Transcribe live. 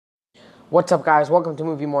What's up, guys? Welcome to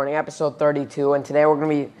Movie Morning, episode 32, and today we're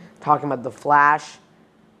going to be talking about The Flash.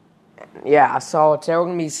 So today we're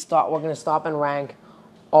going to stop and rank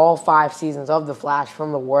all 5 seasons of The Flash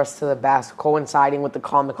from the worst to the best, coinciding with the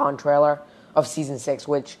Comic-Con trailer of Season 6,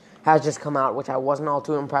 which has just come out, which I wasn't all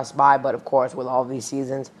too impressed by, but of course, with all of these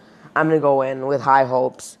seasons, I'm going to go in with high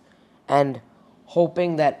hopes and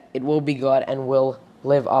hoping that it will be good and will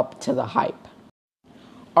live up to the hype.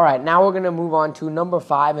 Alright, now we're going to move on to number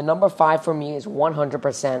 5, and number 5 for me is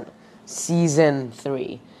 100% Season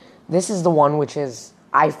 3. This is the one which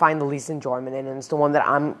I find the least enjoyment in, and it's the one that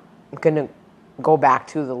I'm going to go back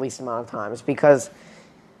to the least amount of times, because,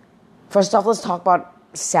 first off, let's talk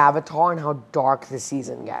about Savitar and how dark the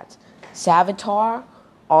season gets. Savitar,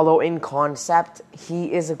 although in concept,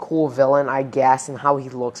 he is a cool villain, I guess, and how he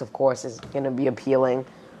looks, of course, is going to be appealing.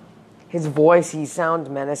 His voice, he sounds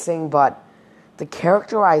menacing, but the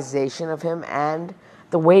characterization of him and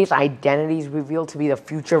the way his identity is revealed to be the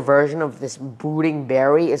future version of this brooding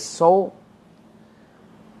Barry is so...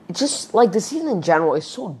 Just, like, the season in general is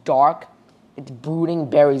so dark. It's brooding.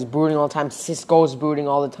 Barry's brooding all the time. Cisco's brooding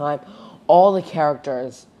all the time. All the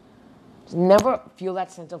characters never feel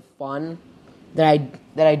that sense of fun that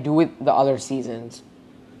I do with the other seasons.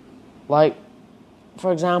 Like,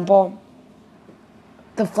 for example,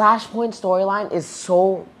 the Flashpoint storyline is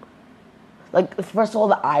so... Like, first of all,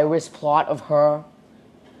 the Iris plot of her,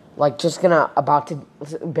 like,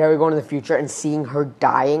 Barry going to the future and seeing her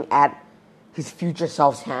dying at his future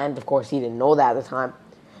self's hand, of course, he didn't know that at the time,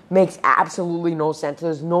 makes absolutely no sense.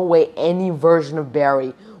 There's no way any version of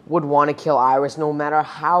Barry would want to kill Iris, no matter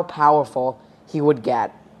how powerful he would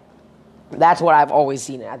get. That's what I've always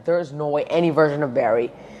seen it at. There's no way any version of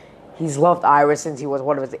Barry. He's loved Iris since he was,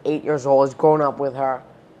 8 years old. He's grown up with her.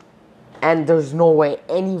 And there's no way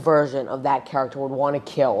any version of that character would want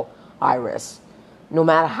to kill Iris. No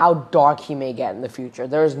matter how dark he may get in the future,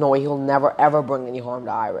 there is no way he'll never ever bring any harm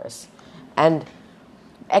to Iris. And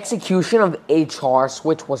execution of HR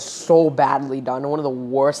Switch was so badly done. One of the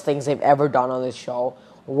worst things they've ever done on this show.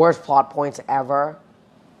 Worst plot points ever.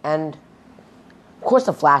 And, of course,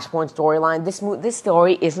 the Flashpoint storyline. This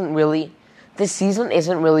season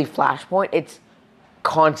isn't really Flashpoint. It's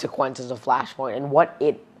consequences of Flashpoint and what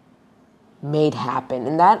it made happen.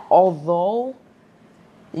 And that, although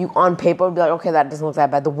you on paper would be like, okay, that doesn't look that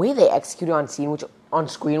bad, the way they executed on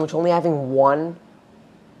screen, which only having one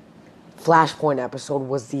Flashpoint episode,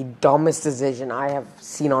 was the dumbest decision I have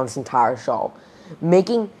seen on this entire show.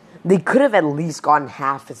 They could have at least gotten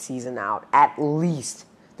half a season out. At least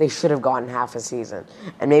they should have gotten half a season.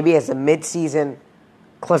 And maybe as a mid-season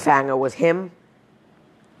cliffhanger was him,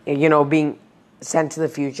 being sent to the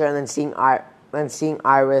future and then seeing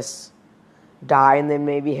Iris die, and then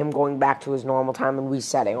maybe him going back to his normal time and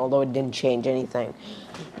resetting, although it didn't change anything.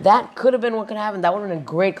 That could have been what could happen. That would have been a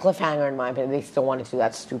great cliffhanger in my opinion. They still wanted to do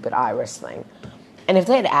that stupid Iris thing. And if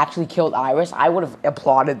they had actually killed Iris, I would have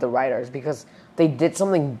applauded the writers, because they did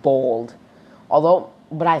something bold.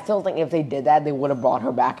 But I still think if they did that, they would have brought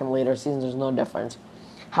her back in later seasons. There's no difference.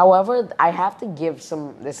 However, I have to give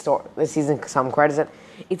this season some credit that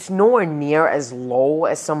it's nowhere near as low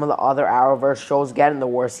as some of the other Arrowverse shows get in the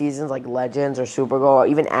worst seasons, like Legends or Supergirl, or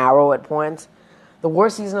even Arrow at points. The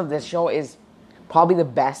worst season of this show is probably the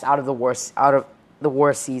best out of the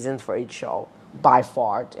worst seasons for each show, by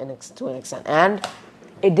far, to an extent. And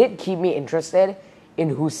it did keep me interested in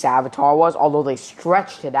who Savitar was, although they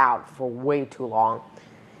stretched it out for way too long.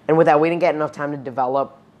 And with that, we didn't get enough time to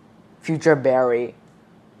develop future Barry,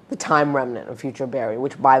 the time remnant of future Barry,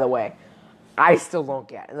 which, by the way, I still don't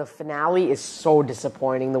get. And the finale is so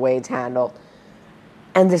disappointing, the way it's handled.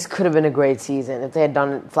 And this could have been a great season. If they had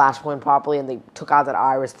done Flashpoint properly and they took out that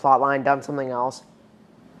Iris plotline, done something else,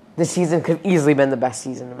 this season could have easily been the best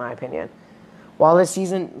season, in my opinion.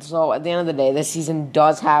 So at the end of the day, this season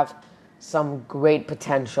does have some great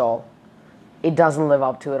potential. It doesn't live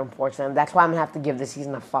up to it, unfortunately. That's why I'm going to have to give this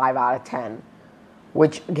season a 5 out of 10.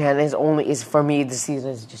 Which, again, is for me, this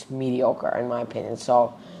season is just mediocre, in my opinion.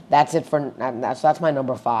 So that's it for that. So that's my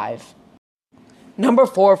number 5. Number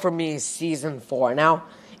 4 for me is Season 4. Now,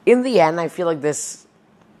 in the end, I feel like this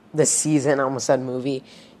season, I almost said movie,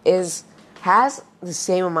 has the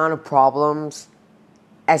same amount of problems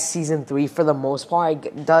as Season 3 for the most part.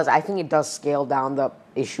 I think it does scale down the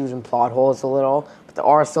issues and plot holes a little, but there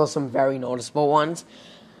are still some very noticeable ones.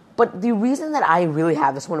 But the reason that I really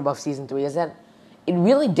have this one above Season 3 is that it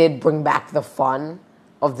really did bring back the fun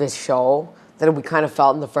of this show that we kind of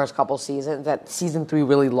felt in the first couple seasons, that Season 3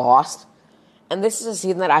 really lost. And this is a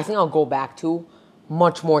season that I think I'll go back to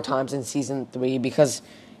much more times in Season 3, because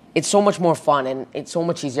it's so much more fun and it's so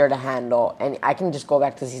much easier to handle, and I can just go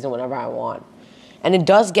back to the season whenever I want. And it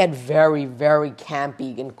does get very, very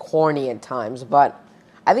campy and corny at times, but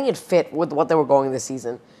I think it fit with what they were going this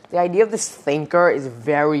season. The idea of this thinker is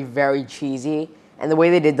very, very cheesy, and the way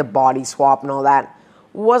they did the body swap and all that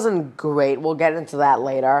wasn't great. We'll get into that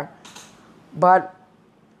later. But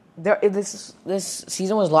this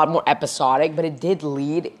season was a lot more episodic, but it did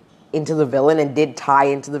lead into the villain and did tie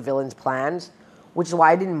into the villain's plans, which is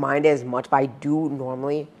why I didn't mind it as much, but I do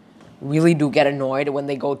normally really do get annoyed when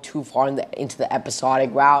they go too far into the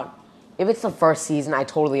episodic route. If it's the first season, I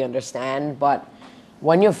totally understand, but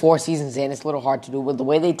when you're 4 seasons in, it's a little hard to do. But the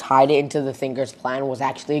way they tied it into the Thinker's plan was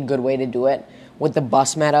actually a good way to do it, with the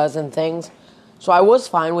bus metas and things. So I was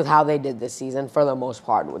fine with how they did this season, for the most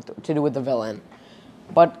part, to do with the villain.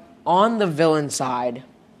 But on the villain side,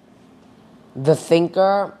 the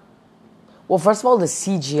Thinker... Well, first of all, the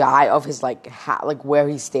CGI of his, where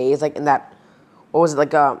he stays, in that... What was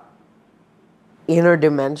it, a inner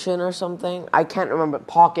dimension or something? I can't remember.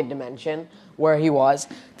 Pocket dimension, where he was.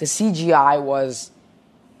 The CGI was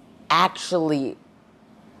actually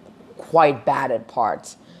quite bad at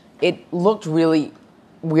parts. It looked really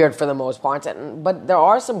weird for the most part, but there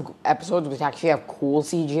are some episodes which actually have cool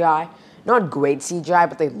CGI. Not great CGI,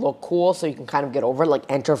 but they look cool, so you can kind of get over it, like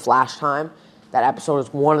Enter Flash Time. That episode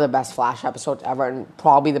is one of the best Flash episodes ever, and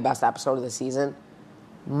probably the best episode of the season,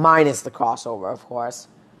 minus the crossover, of course.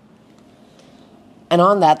 And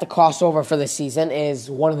on that, the crossover for the season is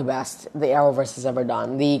one of the best the Arrowverse has ever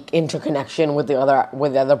done. The interconnection with the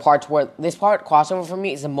other parts, where this part, crossover for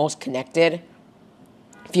me, is the most connected,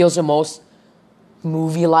 feels the most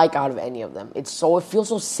movie-like out of any of them. It feels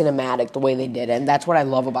so cinematic the way they did it, and that's what I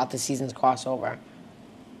love about this season's crossover.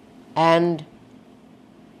 And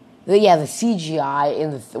the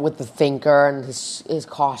CGI with the Thinker and his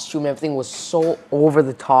costume and everything was so over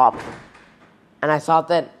the top, and I thought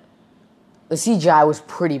that the CGI was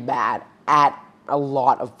pretty bad at a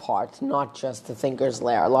lot of parts, not just the Thinker's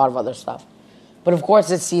lair, a lot of other stuff. But of course,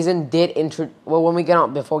 this season did before we get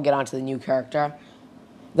on to the new character,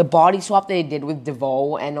 the body swap they did with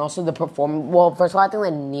DeVoe and also the performance. Well, first of all, I think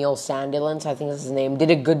that Neil Sandilands, I think that's his name,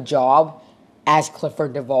 did a good job as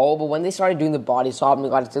Clifford DeVoe. But when they started doing the body swap and we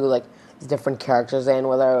got to do these different characters in,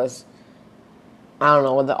 whether it was, I don't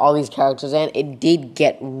know, with all these characters in, it did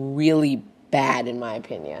get really bad in my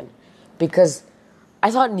opinion. Because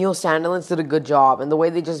I thought Neil Sandilands did a good job, and the way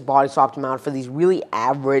they just body swapped him out for these really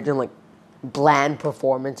average and bland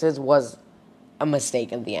performances was a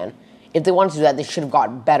mistake in the end. If they wanted to do that, they should have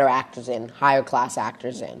gotten better actors in, higher class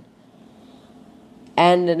actors in.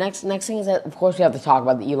 And the next thing is that, of course, we have to talk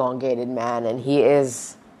about the elongated man, and he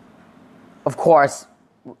is, of course,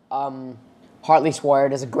 Hartley Sawyer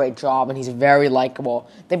does a great job, and he's very likable.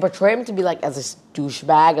 They portray him to be as a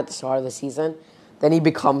douchebag at the start of the season. Then he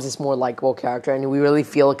becomes this more likable character, and we really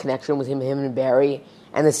feel a connection with him and Barry.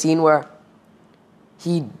 And the scene where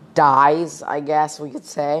he dies, I guess we could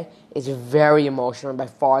say, is very emotional, and by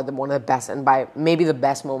far one of the best, and by maybe the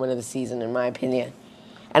best moment of the season, in my opinion.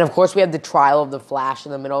 And of course, we have the trial of the Flash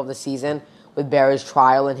in the middle of the season, with Barry's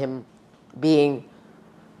trial and him being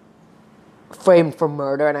framed for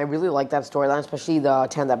murder. And I really like that storyline, especially the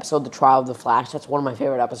 10th episode, the trial of the Flash. That's one of my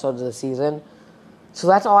favorite episodes of the season. So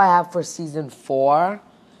that's all I have for Season 4.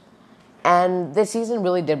 And this season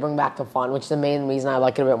really did bring back the fun, which is the main reason I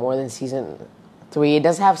like it a bit more than Season 3. It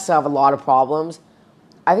does have a lot of problems.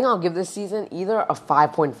 I think I'll give this season either a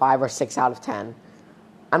 5.5 or 6 out of 10.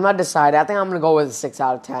 I'm not decided. I think I'm going to go with a 6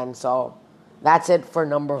 out of 10. So that's it for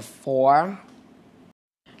number 4.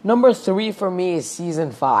 Number 3 for me is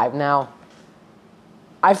Season 5. Now,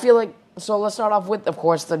 I feel so let's start off with, of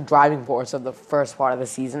course, the driving force of the first part of the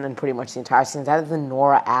season and pretty much the entire season. That is the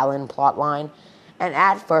Nora Allen plotline. And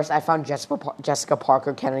at first, I found Jessica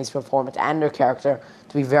Parker Kennedy's performance and her character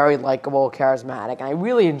to be very likable, charismatic, and I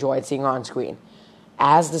really enjoyed seeing her on screen.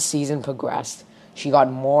 As the season progressed, she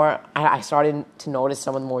got more... I started to notice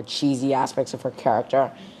some of the more cheesy aspects of her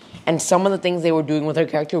character, and some of the things they were doing with her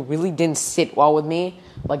character really didn't sit well with me,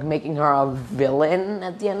 like making her a villain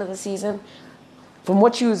at the end of the season. From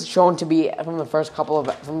what she was shown to be from the first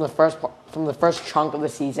chunk of the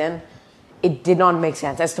season, it did not make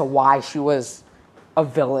sense as to why she was a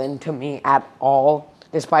villain to me at all,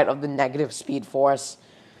 despite of the negative Speed Force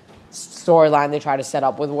storyline they tried to set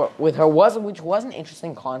up with her, which was an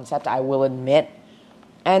interesting concept, I will admit.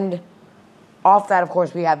 And off that, of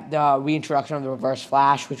course, we had the reintroduction of the Reverse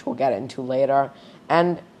Flash, which we'll get into later,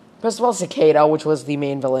 and first of all, Cicada, which was the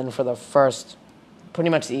main villain for the first,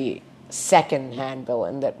 pretty much the second-hand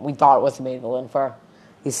villain that we thought was the main villain for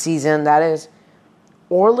this season, that is.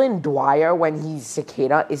 Orlin Dwyer, when he's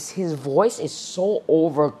Cicada, his voice is so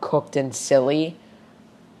overcooked and silly.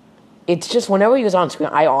 It's just whenever he was on screen,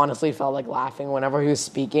 I honestly felt like laughing whenever he was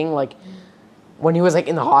speaking. Like when he was like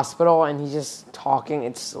in the hospital and he's just talking,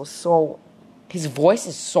 it's so his voice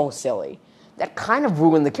is so silly. That kind of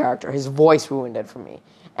ruined the character. His voice ruined it for me.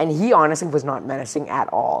 And he honestly was not menacing at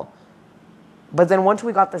all. But then once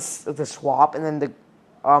we got the swap, and then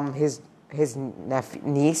his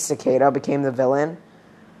niece Cicada became the villain.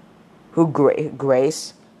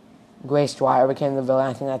 Grace Dwyer became the villain.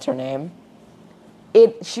 I think that's her name.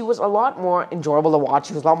 She was a lot more enjoyable to watch.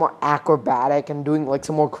 She was a lot more acrobatic and doing like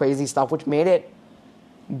some more crazy stuff, which made it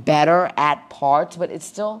better at parts. But it's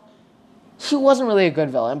still, she wasn't really a good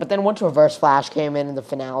villain. But then once Reverse Flash came in the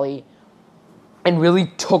finale and really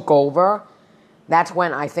took over, that's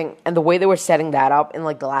when I think, and the way they were setting that up in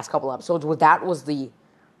like the last couple episodes, that was the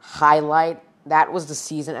highlight. That was the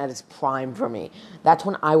season at its prime for me. That's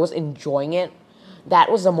when I was enjoying it.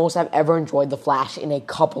 That was the most I've ever enjoyed The Flash in a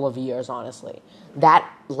couple of years, honestly. That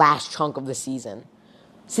last chunk of the season.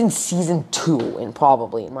 Since season 2, in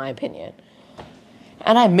my opinion.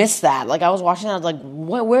 And I missed that. Like, I was watching that, I was like,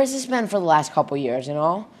 where's this been for the last couple of years, you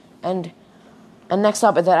know? And next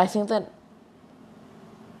up, I think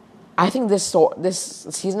this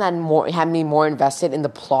season had me more invested in the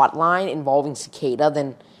plot line involving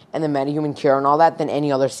Cicada and the metahuman cure and all that than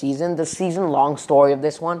any other season. The season-long story of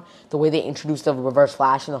this one, the way they introduced the Reverse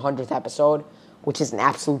Flash in the 100th episode, which is an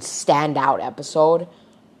absolute standout episode,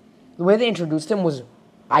 the way they introduced him was,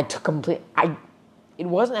 it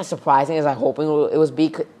wasn't as surprising as I hoped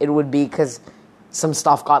it would be because some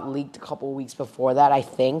stuff got leaked a couple of weeks before that, I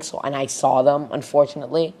think, and I saw them,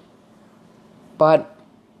 unfortunately. But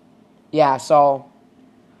yeah, so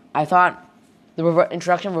I thought the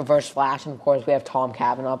introduction of Reverse Flash, and of course we have Tom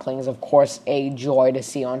Cavanaugh playing, is of course a joy to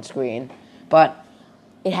see on screen. But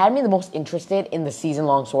it had me the most interested in the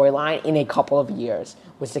season-long storyline in a couple of years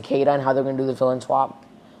with Cicada and how they're going to do the villain swap.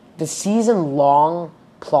 The season-long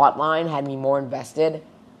plot line had me more invested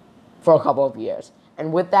for a couple of years.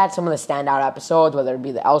 And with that, some of the standout episodes, whether it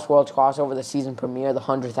be the Elseworlds crossover, the season premiere, the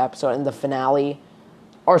 100th episode, and the finale,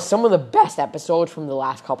 are some of the best episodes from the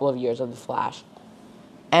last couple of years of The Flash.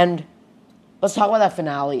 And let's talk about that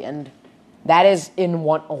finale. And that is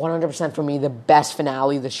 100% for me the best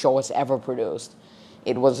finale the show has ever produced.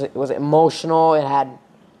 It was emotional. It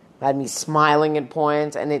had me smiling at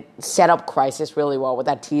points, and it set up Crisis really well with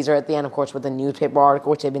that teaser at the end, of course, with the newspaper article,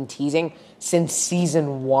 which they've been teasing since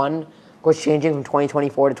season 1, of course, changing from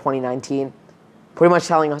 2024 to 2019, pretty much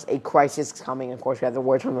telling us a crisis is coming. Of course, we have the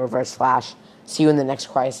words from Reverse Flash, see you in the next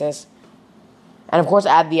crisis. And, of course,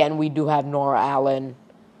 at the end, we do have Nora Allen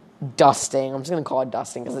dusting. I'm just going to call it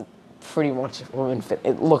dusting because it pretty much,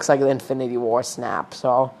 it looks like the Infinity War snap,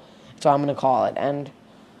 so I'm going to call it. And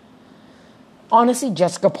honestly,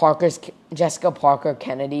 Jessica Parker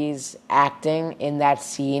Kennedy's acting in that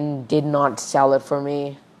scene did not sell it for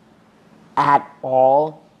me at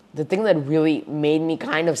all. The thing that really made me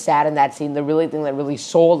kind of sad in that scene, thing that really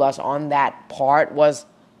sold us on that part, was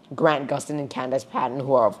Grant Gustin and Candace Patton,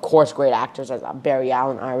 who are, of course, great actors, as Barry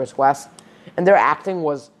Allen, Iris West. And their acting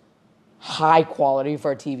was high quality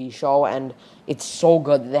for a TV show, and it's so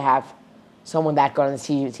good that they have someone that good on the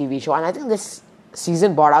TV show. And I think this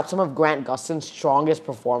season brought out some of Grant Gustin's strongest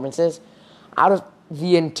performances out of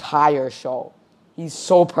the entire show. He's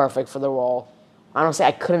so perfect for the role. Honestly,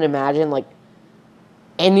 I couldn't imagine like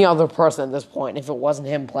any other person at this point if it wasn't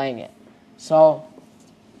him playing it. So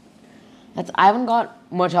I haven't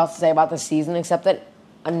got much else to say about this season except that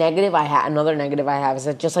another negative I have is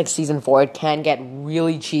that just like season 4, it can get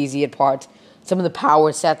really cheesy at parts. Some of the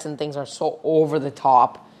power sets and things are so over the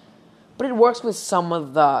top. But it works with some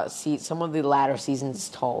of the latter season's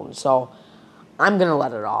tone, so I'm going to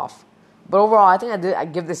let it off. But overall, I think I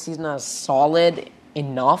give this season a solid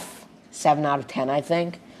enough 7 out of 10, I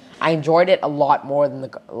think. I enjoyed it a lot more than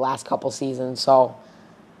the last couple seasons, so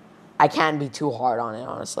I can't be too hard on it,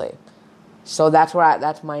 honestly. So that's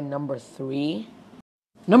my number 3.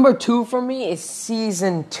 Number 2 for me is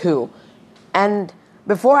season 2. And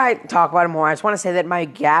before I talk about it more, I just want to say that my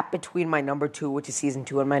gap between my number 2, which is season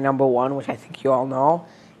 2, and my number 1, which I think you all know,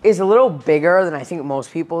 is a little bigger than I think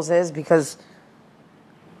most people's is, because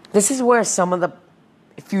this is where some of the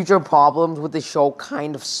future problems with the show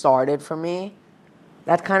kind of started for me.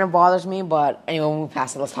 That kind of bothers me, but anyway, when we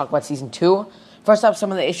pass it, let's talk about season 2. First up,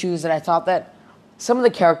 some of the issues that I thought that some of the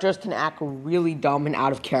characters can act really dumb and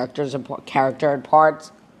out of character at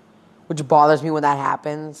parts, which bothers me when that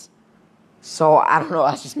happens. So, I don't know,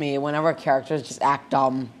 that's just me. Whenever characters just act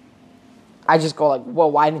dumb, I just go like, well,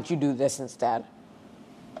 why didn't you do this instead?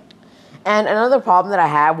 And another problem that I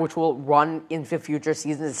have, which will run into future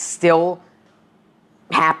seasons, is still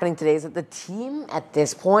happening today, is that the team at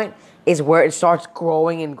this point is where it starts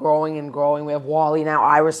growing and growing and growing. We have Wally now,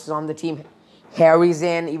 Iris is on the team, Harry's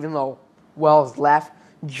in, even though Wells left.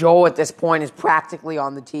 Joe at this point is practically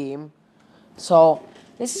on the team. So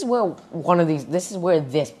this is where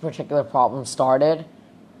this particular problem started.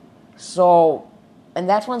 So, and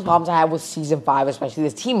that's one of the problems I have with season 5, especially.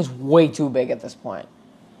 This team is way too big at this point.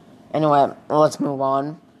 Anyway, let's move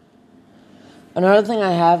on. Another thing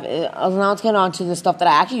I have is, now let's get on to the stuff that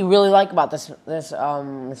I actually really like about this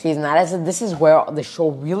season. That is, this is where the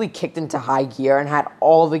show really kicked into high gear and had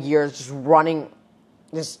all the gears just running,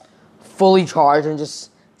 just fully charged and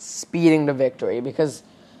just speeding to victory. Because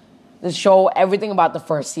the show, everything about the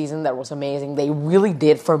first season that was amazing, they really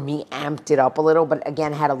did, for me, amped it up a little, but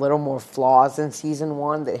again, had a little more flaws than season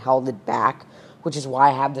 1 that held it back, which is why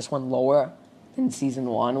I have this one lower than season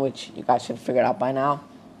 1, which you guys should have figured out by now.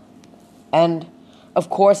 And, of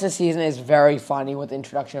course, this season is very funny with the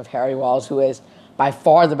introduction of Harry Wells, who is by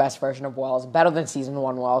far the best version of Wells, better than season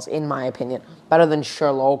 1 Wells, in my opinion, better than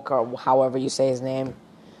Sherlock, or however you say his name,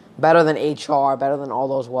 better than HR, better than all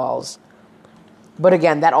those Wells. But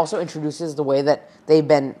again, that also introduces the way that they've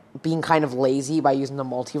been being kind of lazy by using the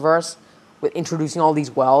multiverse, with introducing all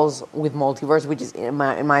these Wells with multiverse, which is, in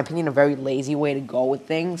my opinion, a very lazy way to go with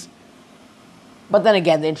things. But then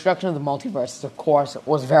again, the introduction of the multiverse, of course,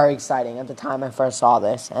 was very exciting at the time I first saw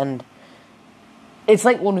this. And it's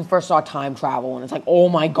like when we first saw time travel, and it's like, oh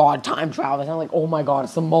my god, time travel. And I'm like, oh my god,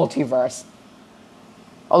 it's the multiverse.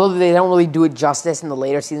 Although they don't really do it justice in the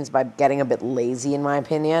later seasons by getting a bit lazy, in my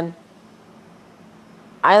opinion.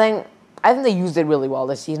 I think they used it really well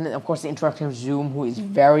this season. And of course, the introduction of Zoom, who is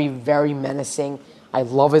very, very menacing. I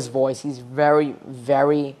love his voice. He's very,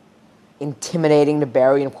 very intimidating to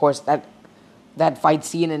Barry. And of course, that fight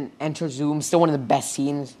scene in Enter Zoom, still one of the best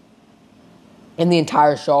scenes in the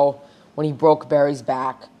entire show, when he broke Barry's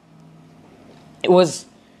back. It was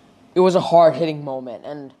a hard-hitting moment,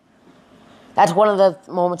 and that's one of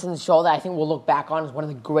the moments in the show that I think we'll look back on as one of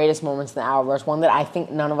the greatest moments in the Arrowverse, one that I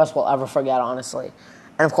think none of us will ever forget, honestly.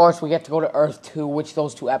 And of course, we get to go to Earth 2, which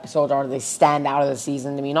those 2 episodes they stand out of the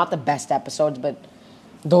season to me. Not the best episodes, but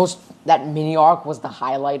that mini arc was the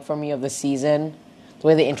highlight for me of the season. The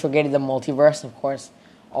way they integrated the multiverse, of course,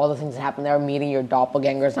 all the things that happened there, meeting your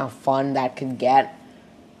doppelgangers, how fun that could get.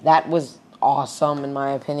 That was awesome, in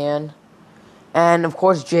my opinion. And, of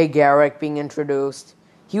course, Jay Garrick being introduced.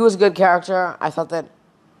 He was a good character. I thought that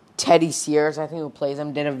Teddy Sears, I think who plays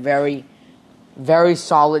him, did a very, very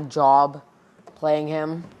solid job playing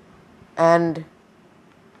him. And,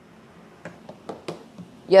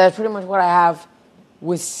 yeah, that's pretty much what I have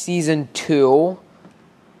with Season 2.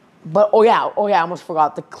 But, I almost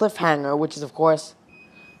forgot the cliffhanger, which is, of course,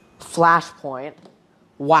 Flashpoint.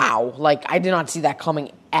 Wow. Like, I did not see that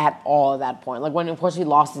coming at all at that point. Like, when, of course, he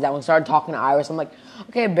lost his dad, when he started talking to Iris, I'm like,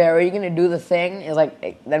 okay, Barry, you gonna do the thing? It's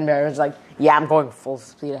like, then Barry was like, yeah, I'm going full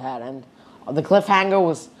speed ahead. And the cliffhanger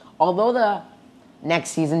was, although the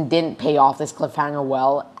next season didn't pay off this cliffhanger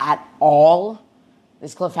well at all,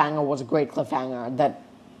 this cliffhanger was a great cliffhanger that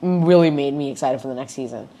really made me excited for the next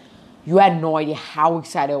season. You had no idea how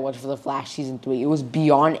excited I was for The Flash Season 3. It was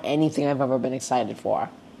beyond anything I've ever been excited for.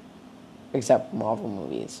 Except Marvel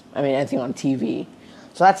movies. I mean, anything on TV.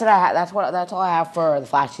 So that's it. That's all I have for The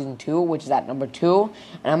Flash Season 2, which is at number 2.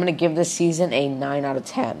 And I'm going to give this season a 9 out of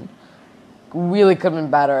 10. Really could have been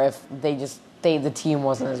better if the team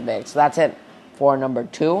wasn't as big. So that's it for number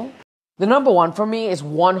 2. The number 1 for me is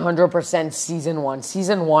 100% Season 1.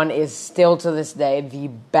 Season 1 is still to this day the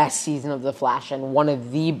best season of The Flash and one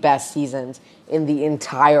of the best seasons in the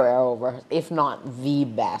entire Arrowverse, if not the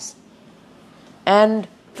best. And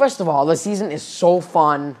first of all, the season is so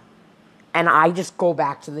fun, and I just go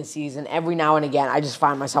back to the season every now and again. I just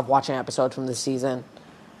find myself watching episodes from this season.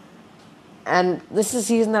 And this is the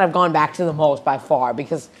season that I've gone back to the most by far,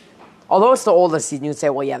 because although it's the oldest season, you'd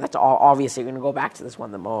say, well, yeah, that's obviously you're going to go back to this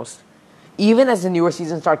one the most. Even as the newer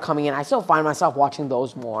seasons start coming in, I still find myself watching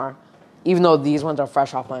those more, even though these ones are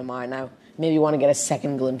fresh off my mind. I maybe want to get a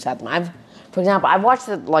second glimpse at them. For example, I've watched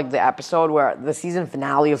the episode where the season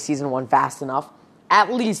finale of Season 1, Fast Enough,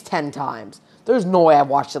 at least 10 times. There's no way I've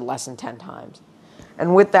watched it less than 10 times.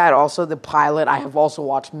 And with that, also, the pilot I have also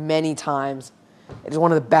watched many times. It is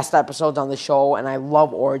one of the best episodes on the show, and I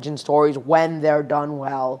love origin stories when they're done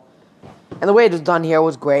well. And the way it was done here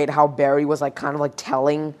was great, how Barry was kind of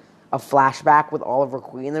telling a flashback with Oliver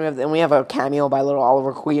Queen. Then we have a cameo by little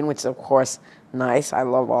Oliver Queen, which is, of course, nice. I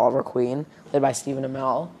love Oliver Queen, played by Stephen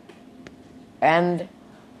Amell. And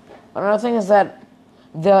another thing is that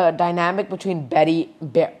the dynamic between Barry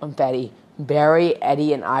Barry,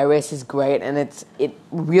 Eddie, and Iris is great, and it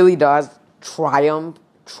really does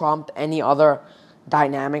trump any other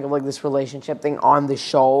dynamic of like this relationship thing on the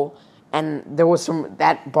show. And there was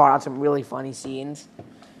that brought out some really funny scenes.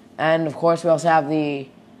 And of course, we also have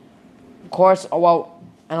first of all,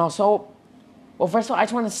 I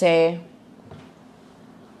just want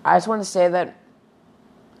to say that,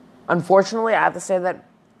 unfortunately, I have to say that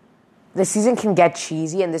this season can get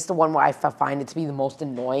cheesy, and this is the one where I find it to be the most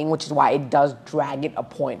annoying, which is why it does drag it a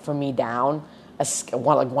point for me down,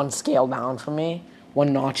 one scale down for me,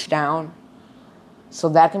 one notch down. So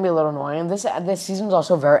that can be a little annoying. This season is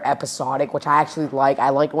also very episodic, which I actually like. I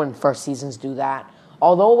like when first seasons do that.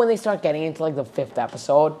 Although when they start getting into like the 5th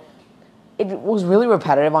episode, it was really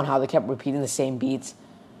repetitive on how they kept repeating the same beats.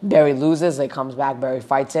 Barry loses, he comes back, Barry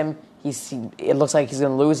fights him. It looks like he's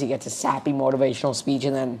going to lose. He gets a sappy motivational speech,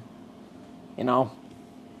 and then,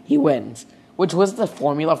 he wins. Which was the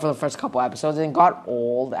formula for the first couple episodes. And it got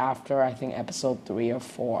old after, I think, episode 3 or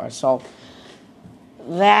 4. So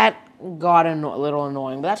that got a little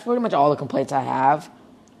annoying. But that's pretty much all the complaints I have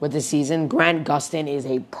with this season. Grant Gustin is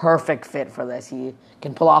a perfect fit for this. He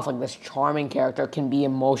can pull off like this charming character, can be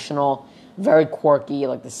emotional, very quirky,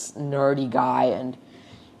 like this nerdy guy, and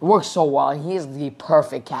it works so well. He is the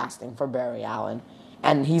perfect casting for Barry Allen,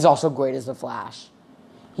 and he's also great as the Flash.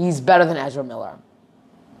 He's better than Ezra Miller,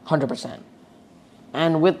 100%.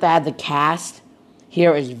 And with that, the cast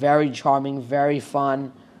here is very charming, very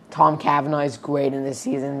fun. Tom Cavanaugh is great in this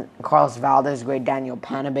season. Carlos Valdez is great. Daniel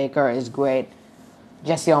Panabaker is great.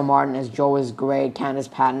 Jesse L. Martin as Joe is great. Candace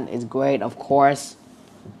Patton is great, of course.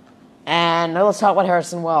 And let's talk about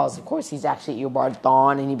Harrison Wells. Of course, he's actually Eobard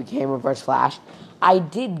Thawne, and he became Reverse Flash. I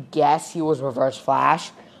did guess he was Reverse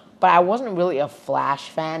Flash, but I wasn't really a Flash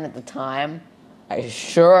fan at the time. I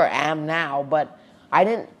sure am now, but I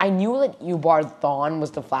knew that Eobard Thawne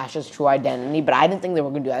was the Flash's true identity, but I didn't think they were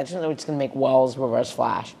going to do that. I just thought they were just going to make Wells Reverse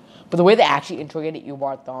Flash. But the way they actually integrated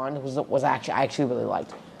Eobard Thawne was actually, I actually really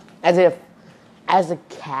liked. As a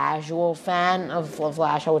casual fan of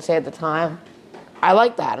Flash, I would say at the time, I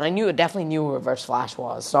liked that, and I definitely knew who Reverse Flash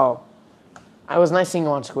was, so it was nice seeing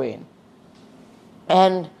him on screen.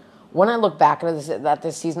 And when I look back at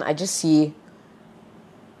this season, I just see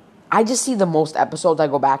the most episodes I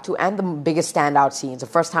go back to, and the biggest standout scenes. The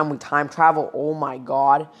first time we time travel, oh my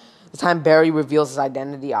god. The time Barry reveals his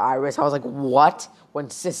identity to Iris, I was like, what?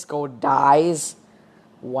 When Cisco dies?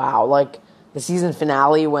 Wow, like the season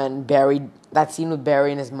finale when that scene with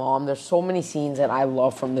Barry and his mom, there's so many scenes that I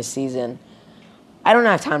love from this season. I don't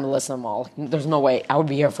have time to list them all. There's no way. I would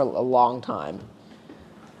be here for a long time.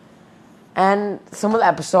 And some of the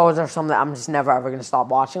episodes are some that I'm just never ever going to stop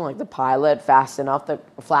watching, like the pilot, Fast Enough, the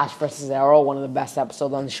Flash vs. Arrow, one of the best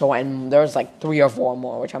episodes on the show, and there's like 3 or 4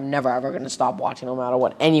 more, which I'm never ever going to stop watching no matter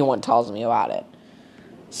what anyone tells me about it.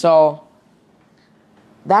 So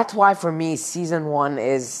that's why for me, season 1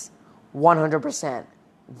 is 100%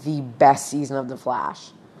 the best season of The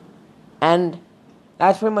Flash. And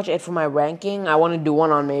that's pretty much it for my ranking. I want to do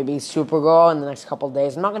one on maybe Supergirl in the next couple of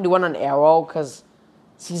days. I'm not going to do one on Arrow because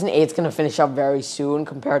season 8 is going to finish up very soon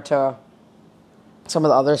compared to some of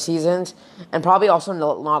the other seasons. And probably also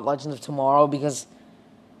not Legends of Tomorrow because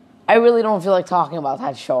I really don't feel like talking about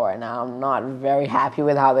that show right now. I'm not very happy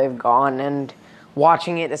with how they've gone, and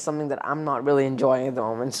watching it is something that I'm not really enjoying at the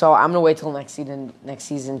moment. So I'm going to wait till next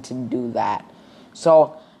season to do that.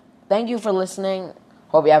 So thank you for listening.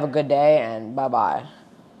 Hope you have a good day, and bye-bye.